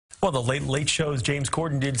Well, the Late Show's James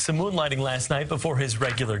Corden did some moonlighting last night before his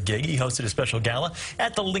regular gig. He hosted a special gala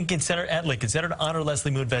at the Lincoln Center to honor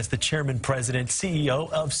Leslie Moonves, the chairman, president,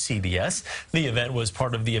 CEO of CBS. The event was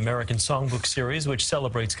part of the American Songbook series, which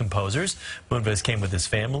celebrates composers. Moonves came with his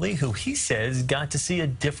family, who he says got to see a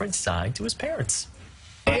different side to his parents.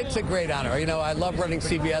 It's a great honor. You know, I love running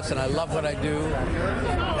CBS and I love what I do.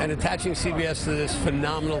 And attaching CBS to this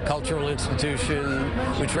phenomenal cultural institution,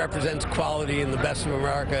 which represents quality and the best of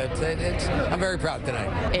America, I'm very proud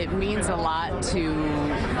tonight. It means a lot to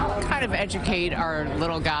kind of educate our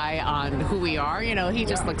little guy on who we are. You know, he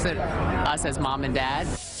just looks at us as mom and dad.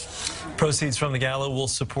 Proceeds from the gala will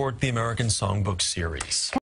support the American Songbook series.